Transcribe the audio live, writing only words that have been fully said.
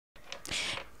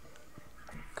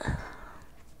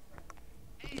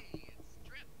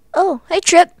Oh, hey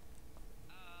Trip.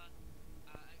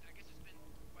 I guess it's been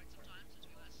quite some time since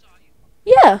we last saw you.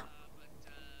 Yeah.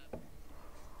 But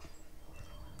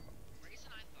Grace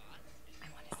and I thought I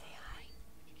want to say hi.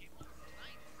 if you came over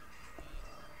tonight, really,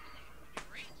 it would be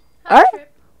great. Hi, Alright.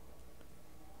 Trip.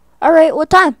 Alright, what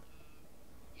time?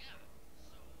 Yeah.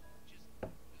 So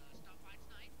just stop by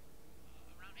tonight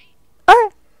around 8.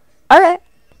 Alright. Alright.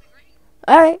 That'll be great. Alright.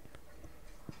 All right.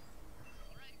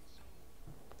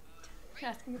 So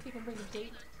Asking if you can bring a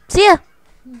date. See ya.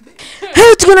 Hey,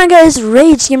 what's going on, guys?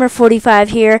 RageGamer45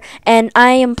 here, and I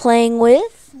am playing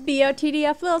with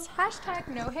BOTDFlilz. Hashtag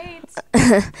no hates.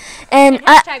 and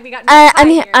Hashtag we got no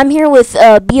hi I'm here with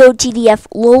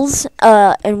BOTDFlilz,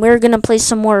 and we're gonna play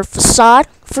some more Facade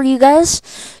for you guys.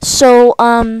 So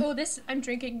Oh, I'm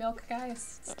drinking milk,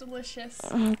 guys. It's delicious.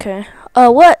 okay.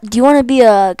 What do you want to be,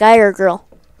 a guy or a girl?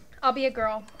 I'll be a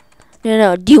girl.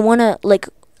 No. Do you want to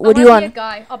What do you I'll want? be a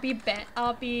guy. I'll be Ben.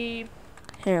 I'll be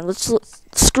Here, let's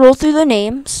scroll through the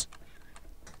names.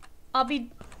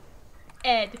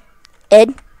 Ed.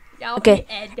 Ed. Yeah, I'll Okay. be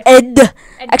Ed. Ed.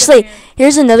 Actually, Goodman.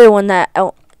 here's another one that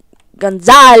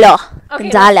Gonzalo.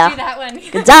 Okay, Gonzalo. let's do that one.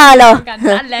 Gonzalo.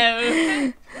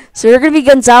 Gonzalo. So we're gonna be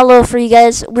Gonzalo for you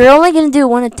guys. We're only gonna do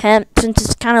one attempt since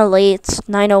it's kind of late. It's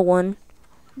 9:01.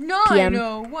 No, PM.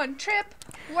 no, one Trip.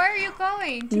 Where are you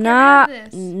going to Knock, get rid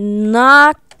of this?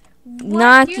 knock,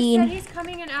 What? knocky. You said he's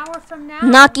coming an hour from now.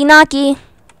 knocky, knocky.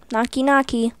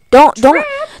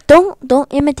 Don't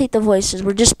imitate the voices.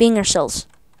 We're just being ourselves.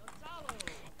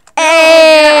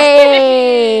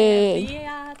 Hey,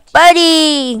 Yeah.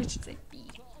 buddy, I should say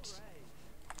beach.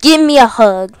 give me a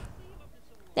hug.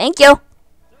 Thank you.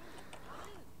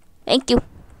 Thank you.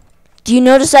 Do you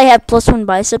notice I have +1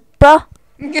 bicep, bro?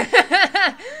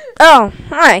 Oh,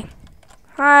 hi.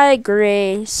 Hi,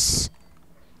 Grace.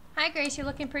 Hi, Grace. You're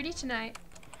looking pretty tonight.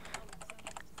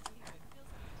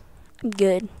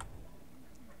 Good.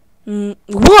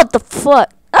 What the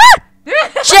fuck? Ah!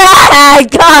 Jack!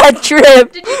 God,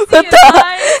 Trip. Did you see What his the-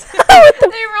 eyes?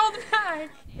 They rolled back.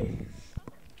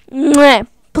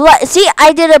 Mwah. See,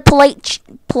 I did a polite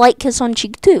kiss on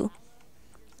cheek too.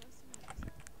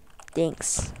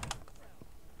 Thanks.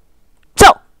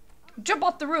 So, Jump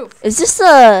off the roof. is this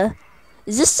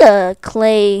a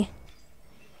clay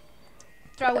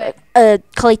Throw it.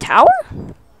 clay tower?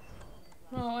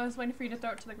 Oh, I was waiting for you to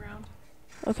throw it to the ground.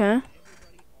 Okay.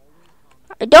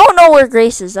 I don't know where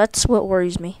Grace is. That's what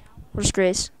worries me. Where's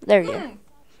Grace? There you go.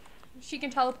 She can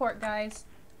teleport, guys.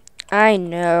 I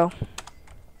know.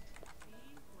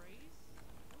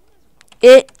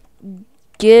 It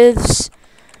gives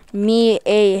me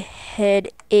a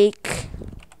headache.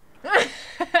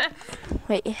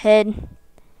 Wait,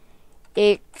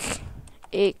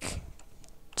 ache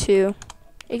too.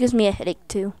 It gives me a headache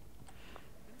too.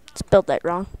 Spelled that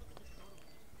wrong.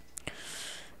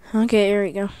 Okay, here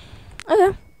we go.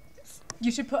 Okay.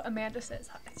 You should put Amanda says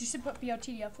hi. You should put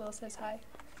BOTDFlilz says hi.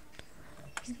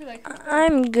 Just be like,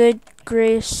 I'm good,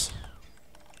 Grace.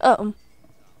 Uh-oh.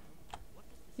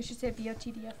 you should say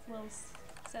BOTDFlilz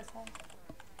says hi.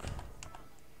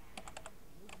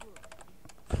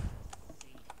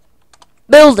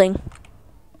 Building.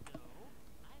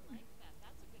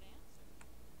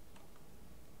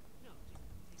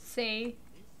 Say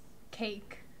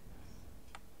cake.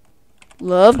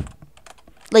 Love.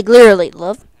 Like literally,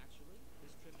 love.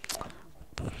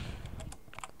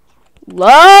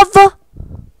 Love.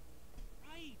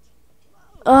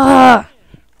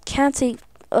 Can't say.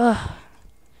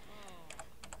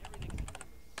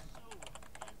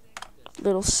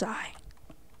 Little sigh.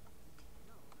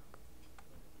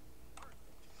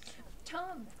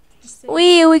 Tom, just say.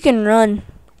 We can run.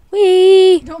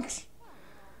 Wee. Don't.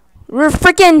 We're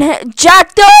freaking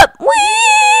jacked up. Wee.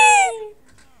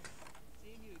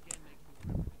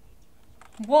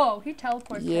 Whoa, he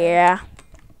teleports. Yeah.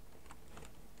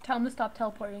 Tell him to stop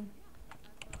teleporting.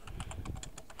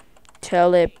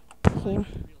 Teleport.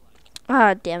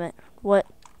 Ah, damn it. What?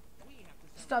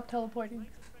 Stop teleporting.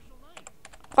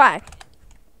 Why?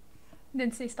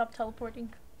 Then say stop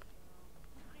teleporting.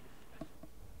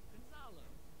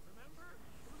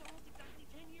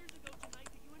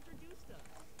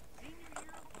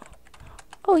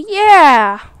 Oh,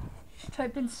 yeah.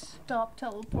 Type in stop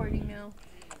teleporting now.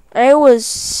 I was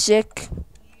sick.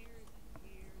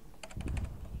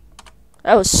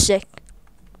 I was sick.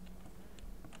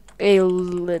 A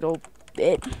little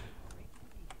bit.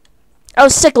 I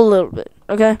was sick a little bit,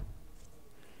 okay?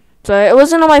 So it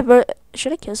wasn't on my birthday.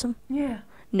 Should I kiss him? Yeah.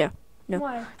 No. No.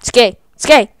 Why? It's gay. It's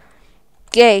gay.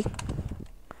 Gay.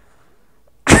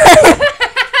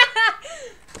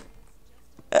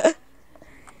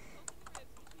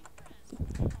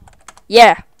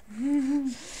 Yeah.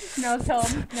 Now tell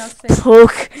him. Now say.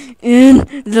 Poke in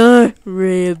the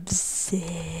ribs.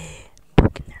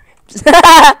 Poke in the ribs.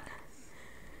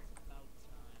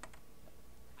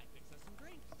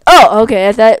 Oh, okay.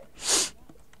 I thought.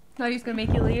 No, he's gonna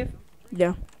make you leave.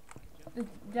 Yeah.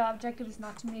 The objective is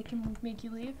not to make you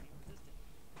leave.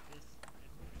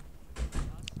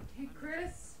 Hey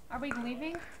Chris, Are we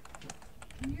leaving?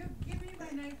 can you give me my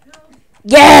night pills?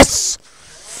 Yes.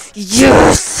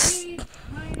 Yes. I need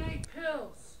my night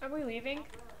pills. Are we leaving?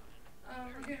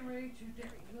 We're getting ready to.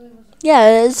 Really wasn't.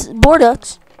 Yeah, it's Bordeaux.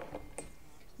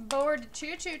 Board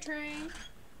choo-choo train.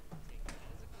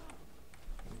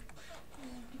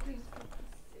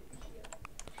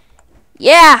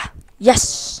 Yeah.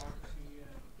 Yes.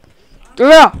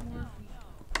 Yeah.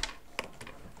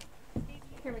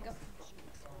 Here we go.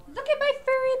 Look at my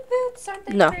furry boots. Aren't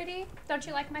they No. pretty? Don't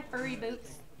you like my furry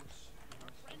boots?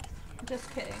 Just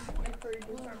kidding. My furry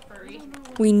boots aren't furry.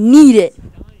 We need it.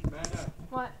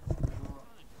 What?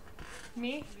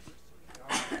 Me?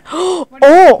 Oh. You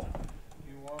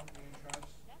want me and Travis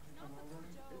to come over?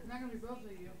 It's not gonna be both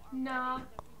of you. No.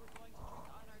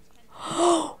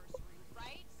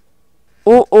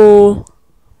 Uh-oh.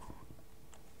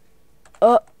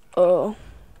 Uh-oh.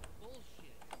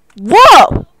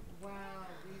 Whoa! Wow,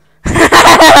 these.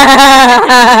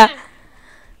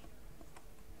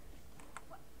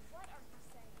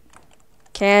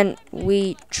 Can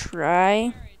we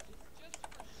try?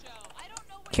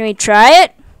 Can we try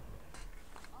it?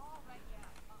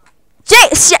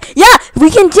 Yeah,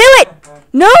 we can do it!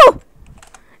 No!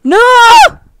 No!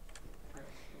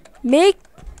 Make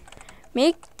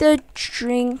the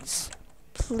drinks,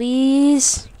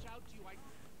 please.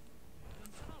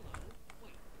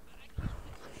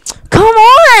 Come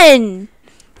on!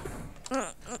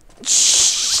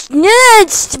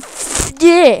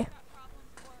 Yeah.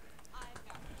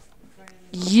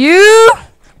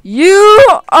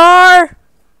 You are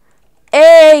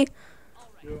a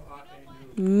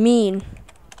mean.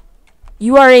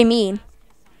 You are a mean.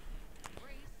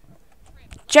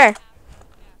 Sure.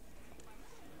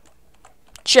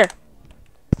 Sure.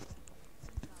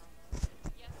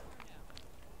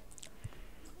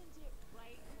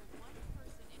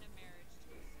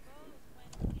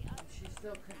 She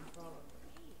still couldn't follow.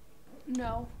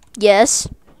 No. Yes.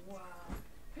 Wow.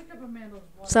 Pick up Amanda's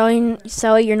water.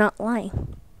 Sally, you're not lying.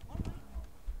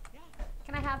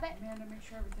 Can I have it? Amanda, make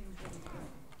sure everything's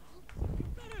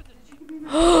ready. Did you give me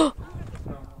my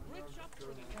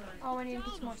Oh, I need to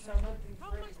get some more soda.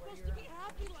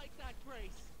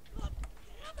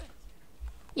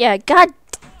 Yeah, God.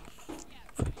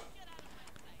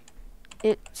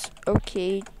 It's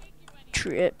okay,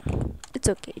 Trip. It's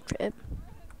okay, Trip.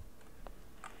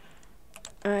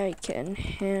 I can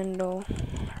handle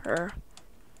her.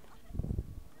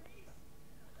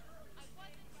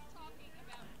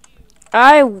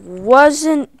 I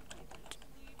wasn't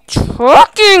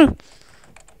talking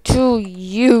to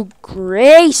you,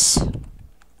 Grace.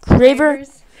 Graver.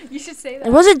 Flavors. You should say I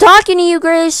that. wasn't talking to you,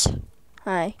 Grace.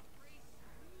 Hi.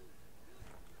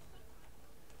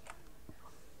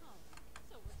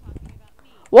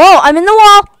 Whoa, I'm in the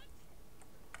wall.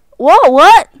 Whoa,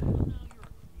 what?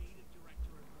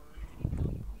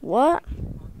 What?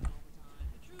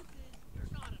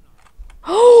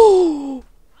 Oh.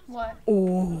 What?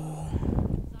 Oh.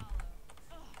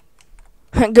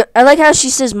 I like how she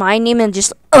says my name and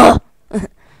just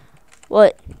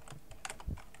What?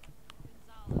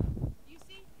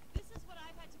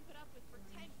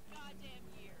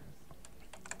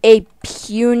 A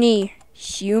puny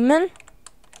human?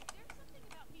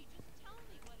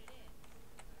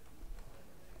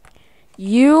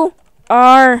 You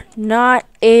are not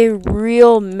a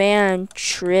real man,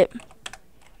 Trip.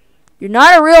 You're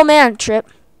not a real man, Trip.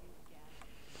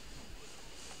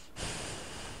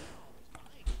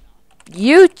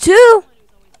 You too.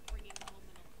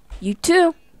 You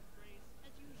too.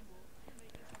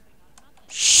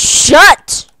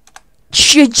 Shut.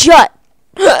 Shut.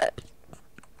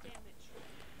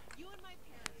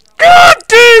 God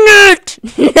dang it!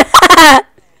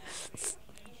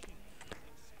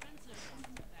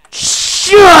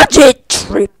 Shut it,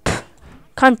 Trip.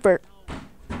 Comfort.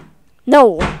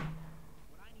 No.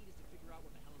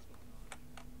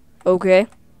 Okay.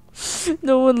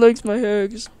 No one likes my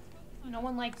hugs. No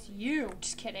one likes you.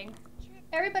 Just kidding.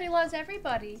 Everybody loves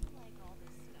everybody.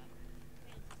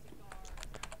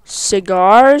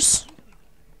 Cigars?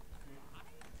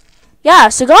 Yeah,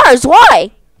 cigars.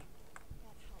 Why?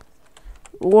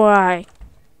 Why?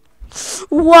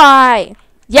 Why?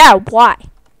 Yeah, why?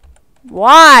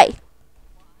 Why?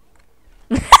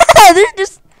 They're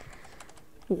just...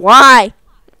 Why?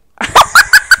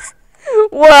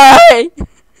 Why? Why?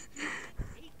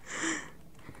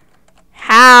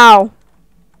 How?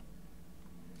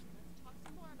 Talk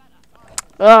some more about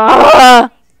Ah, I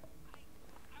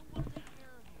want to take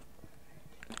care of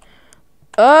you.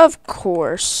 of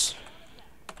course.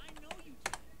 I know you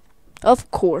do. Of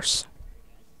course.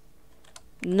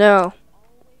 No.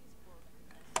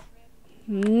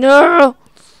 No.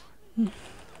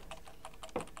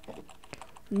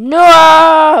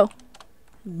 No.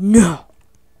 No.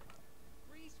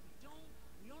 Grace,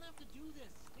 we don't have to do this.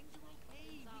 Things are okay.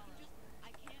 We can just.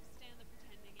 I can't stand the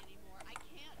pretending anymore. I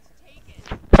can't take it.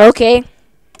 Okay.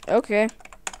 Okay.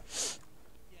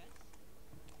 Yes.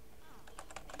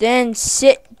 Then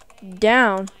sit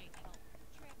down. Trip,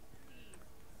 please.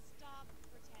 Stop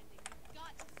pretending. You've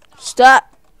got to stop. Stop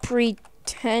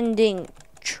pretending,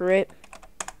 Trip.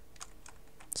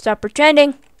 Stop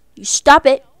pretending. You stop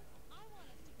it. I want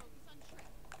us to focus on Trip.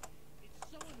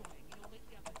 It's so annoying.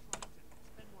 Lately I've been trying to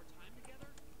spend more time together.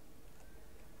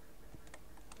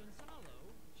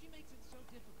 Gonzalo, she makes it so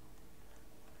difficult.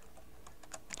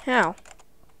 How?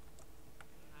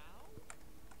 How?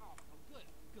 Oh, good.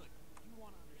 You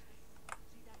want to understand.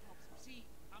 See, that helps. See,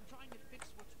 I'm trying to fix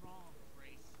what's wrong,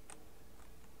 Grace.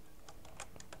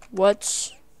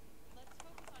 What's Let's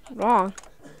focus on us. wrong?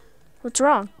 What's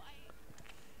wrong? I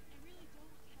really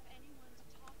don't have anyone to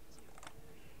talk to.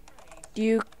 Grace,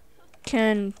 You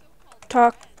can so-called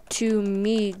talk friends. to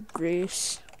me,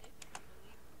 Grace. If you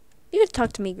believe You can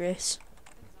talk to me, Grace.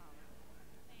 Gonzalo.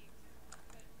 Thanks. But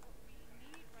what we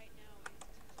need right now is to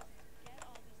just get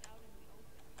all this out in the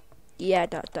open. Yeah,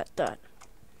 dot, dot, dot.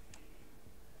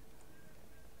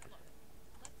 Look,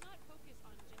 let's not focus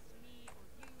on just me or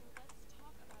you. Let's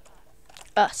talk about us.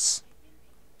 Us.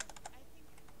 I think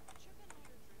Trip and I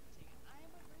are drifting, and I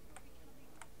am afraid we're becoming.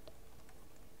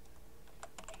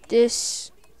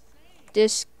 This What are you saying?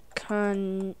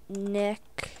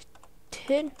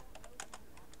 disconnected?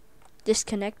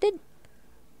 Disconnected?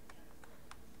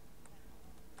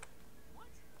 What?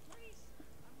 Grace,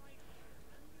 I'm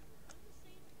the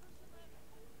same person that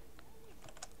I've always.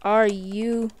 Are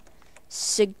you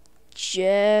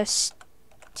suggesting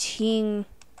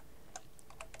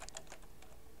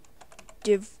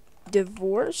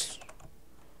divorce?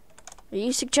 Are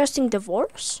you suggesting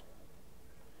divorce?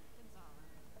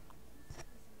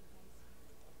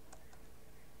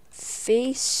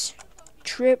 Face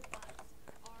trip.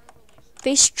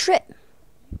 Face trip.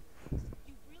 You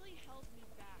really held me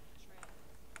back,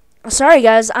 Trip. Sorry,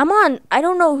 guys. I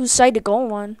don't know whose side to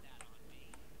go on.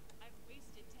 I've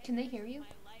wasted 10 Can they years hear of you? my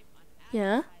life on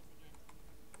Yeah.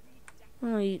 advertising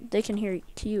it. Well, they can hear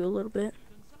to you a little bit.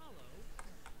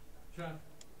 Gonzalo, John,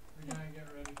 we gotta get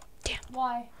ready.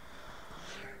 Why?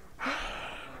 My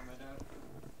dad.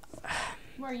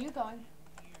 Where are you going?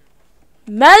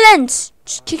 Melons!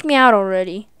 Just kick me out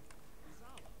already.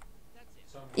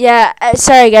 Some Yeah,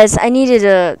 sorry guys. I needed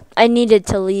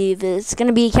to leave. It's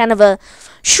gonna be kind of a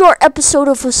short episode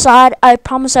of Facade. I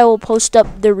promise I will post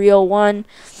up the real one.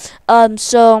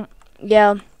 So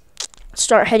yeah,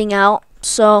 start heading out.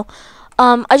 So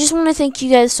I just want to thank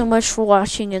you guys so much for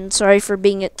watching, and sorry for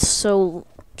being it so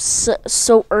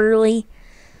early,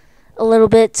 a little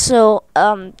bit. So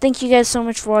thank you guys so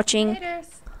much for watching. Later.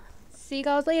 See you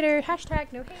guys later. Hashtag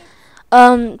no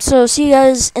hate. So see you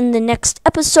guys in the next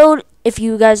episode. If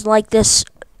you guys like this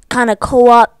kind of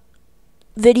co-op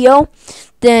video,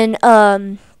 then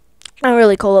not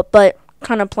really co-op, but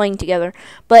kind of playing together.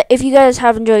 But if you guys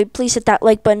have enjoyed, please hit that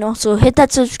like button. Also hit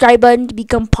that subscribe button to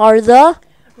become part of the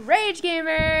Rage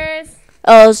Gamers.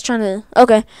 Oh, I was trying to.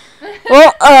 Okay.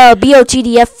 Well,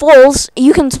 BOTDFlilz.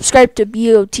 You can subscribe to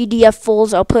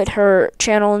BOTDFlilz. I'll put her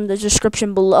channel in the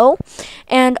description below.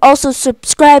 And also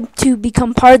subscribe to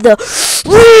become part of the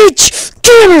Rage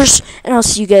Gamers. And I'll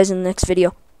see you guys in the next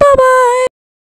video. Bye-bye.